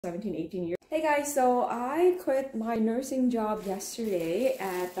17, 18 years. Hey guys, so I quit my nursing job yesterday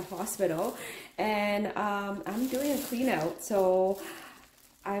at the hospital, and I'm doing a clean out. So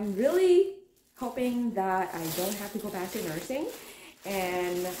I'm really hoping that I don't have to go back to nursing.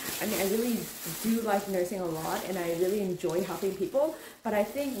 And I mean, I really do like nursing a lot, and I really enjoy helping people. But I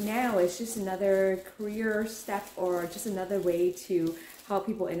think now it's just another career step, or just another way to help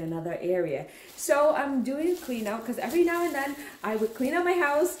people in another area. So I'm doing a clean out because every now and then I would clean out my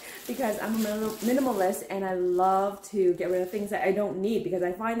house because I'm a minimalist, and I love to get rid of things that I don't need, because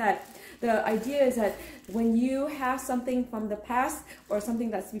I find that the idea is that when you have something from the past or something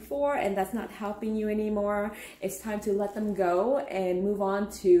that's before and that's not helping you anymore, it's time to let them go and move on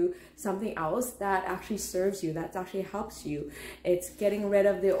to something else that actually serves you, that actually helps you. It's getting rid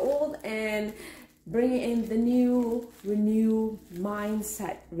of the old and bringing in the new, renewed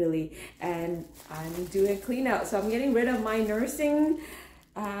mindset, really. And I'm doing a clean out. So I'm getting rid of my nursing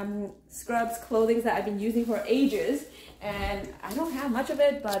scrubs clothing that I've been using for ages. And I don't have much of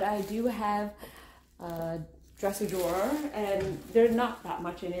it, but I do have a dresser drawer, and there's not that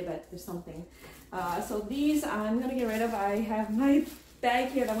much in it, but there's something. So these I'm gonna get rid of. I have my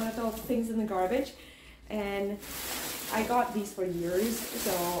bag here that I want to throw things in the garbage, and I got these for years,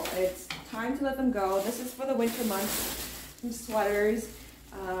 so it's time to let them go. This is for the winter months. Some sweaters.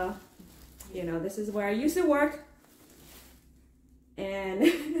 You know, this is where I used to work,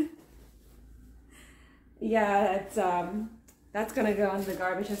 and yeah, it's that's gonna go in the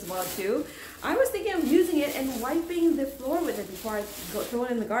garbage as well too. I was thinking of using it and wiping the floor with it before I throw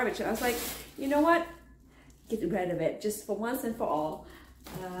it in the garbage. And I was like, you know what? Get rid of it just for once and for all.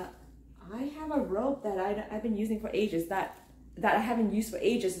 I have a rope that I've been using for ages that I haven't used for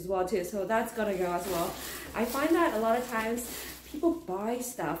ages as well too. So that's gonna go as well. I find that a lot of times people buy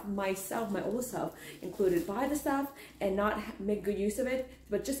stuff, myself, my old self included, buy the stuff and not make good use of it,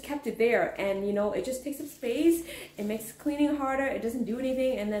 but just kept it there. And you know, it just takes up space, it makes cleaning harder, it doesn't do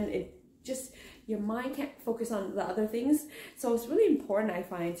anything, and then it just, your mind can't focus on the other things. So it's really important, I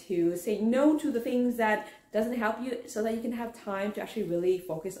find, to say no to the things that doesn't help you, so that you can have time to actually really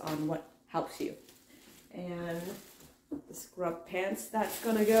focus on what helps you. And the scrub pants, that's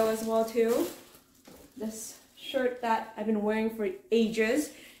gonna go as well too. This shirt that I've been wearing for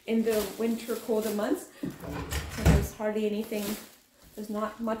ages in the winter colder months. So there's hardly anything, there's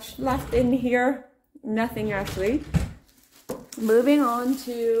not much left in here. Nothing actually. Moving on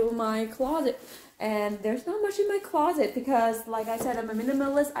to my closet. And there's not much in my closet because, like I said, I'm a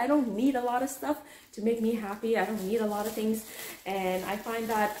minimalist. I don't need a lot of stuff to make me happy. I don't need a lot of things. And I find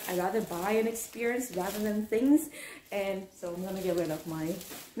that I'd rather buy an experience rather than things. And so I'm gonna get rid of my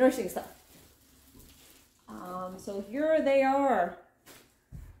nursing stuff. So here they are.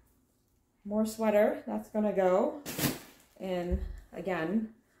 More sweater, that's gonna go. And again,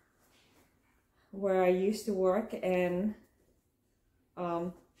 where I used to work, and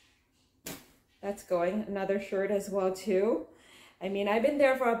that's going. Another shirt as well too. I mean, I've been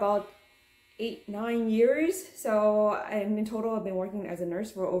there for about 8-9 years. So, and in total, I've been working as a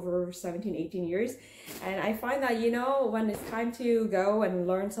nurse for over 17, 18 years. And I find that, you know, when it's time to go and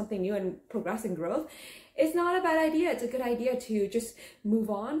learn something new and progress and growth, it's not a bad idea. It's a good idea to just move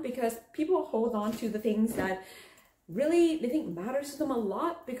on, because people hold on to the things that really they think matters to them a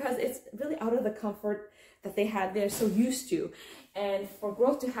lot, because it's really out of the comfort that they're so used to. And for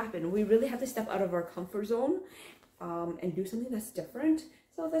growth to happen, we really have to step out of our comfort zone and do something that's different.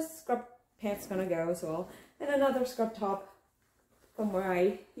 So this scrub pants gonna go as well, and another scrub top from where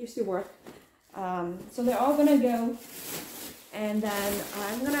I used to work. So they're all gonna go, and then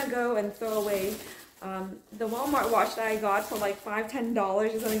I'm gonna go and throw away the Walmart watch that I got for like $5–10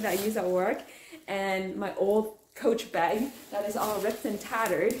 or something that I use at work, and my old Coach bag that is all ripped and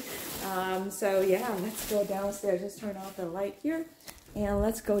tattered. So yeah, let's go downstairs. Just turn off the light here and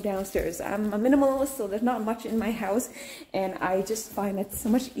let's go downstairs. I'm a minimalist, so there's not much in my house, and I just find it so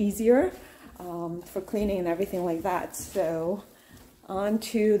much easier for cleaning and everything like that. So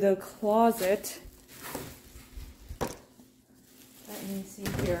onto the closet. Let me see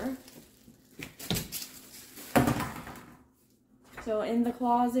here. So in the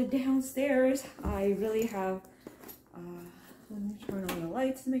closet downstairs, I really have, let me turn on the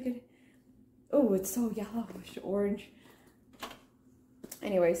lights to make it, oh, it's so yellowish orange.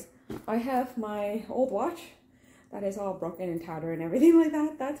 Anyways, I have my old watch that is all broken and tattered and everything like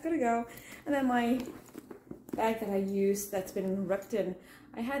that. That's gonna go. And then my bag that I use that's been ripped in.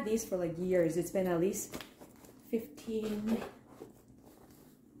 I had these for like years. It's been at least 15,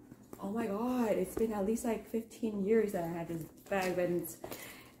 oh my god, it's been at least like 15 years that I had this bag, and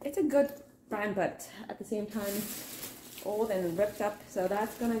it's a good brand, but at the same time old and ripped up, so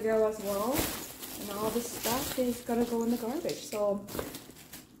that's gonna go as well. And all this stuff is gonna go in the garbage. So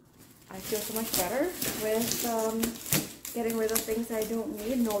I feel so much better with getting rid of things I don't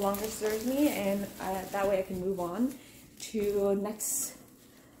need, no longer serves me, and that way I can move on to next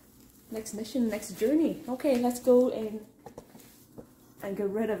mission, next journey. Okay, let's go and get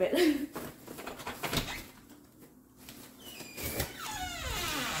rid of it.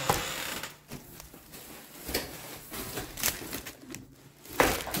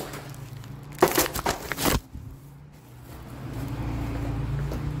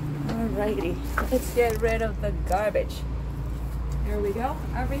 Alrighty, let's get rid of the garbage. Here we go,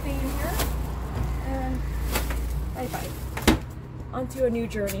 everything in here, and bye-bye. On to a new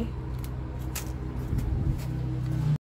journey.